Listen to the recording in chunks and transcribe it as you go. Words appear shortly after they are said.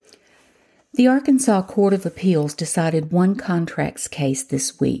The Arkansas Court of Appeals decided one contracts case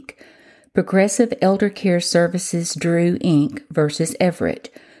this week. Progressive Elder Care Services Drew, Inc. v.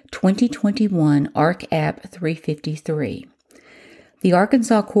 Everett, 2021 Ark. App. 353. The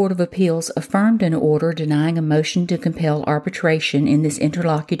Arkansas Court of Appeals affirmed an order denying a motion to compel arbitration in this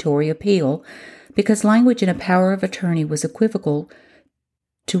interlocutory appeal because language in a power of attorney was equivocal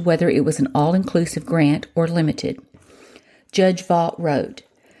to whether it was an all-inclusive grant or limited. Judge Vaught wrote,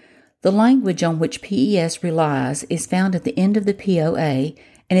 "The language on which PES relies is found at the end of the POA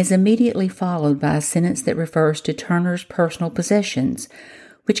and is immediately followed by a sentence that refers to Turner's personal possessions,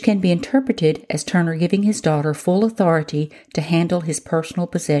 which can be interpreted as Turner giving his daughter full authority to handle his personal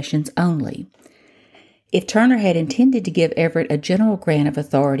possessions only. If Turner had intended to give Everett a general grant of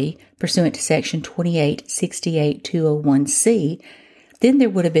authority pursuant to Section 2868-201C, then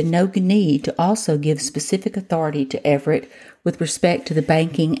there would have been no need to also give specific authority to Everett with respect to the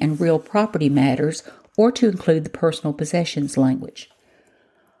banking and real property matters or to include the personal possessions language.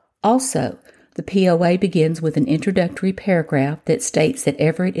 Also, the POA begins with an introductory paragraph that states that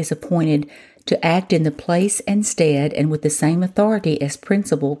Everett is appointed to act in the place and stead and with the same authority as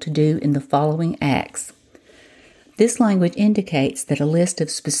principal to do in the following acts. This language indicates that a list of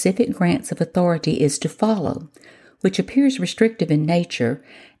specific grants of authority is to follow, which appears restrictive in nature,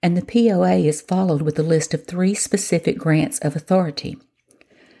 and the POA is followed with a list of 3 specific grants of authority.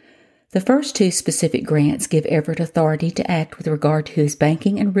 The first 2 specific grants give Everett authority to act with regard to his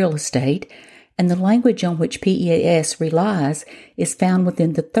banking and real estate, and the language on which PES relies is found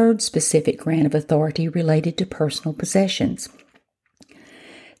within the 3rd specific grant of authority related to personal possessions.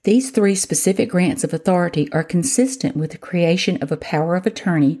 These 3 specific grants of authority are consistent with the creation of a power of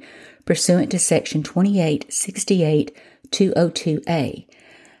attorney pursuant to Section 2868-202A.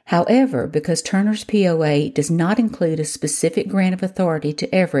 However, because Turner's POA does not include a specific grant of authority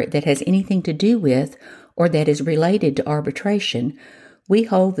to Everett that has anything to do with or that is related to arbitration, we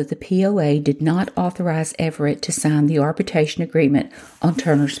hold that the POA did not authorize Everett to sign the arbitration agreement on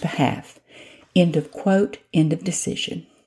Turner's behalf. End of quote, end of decision.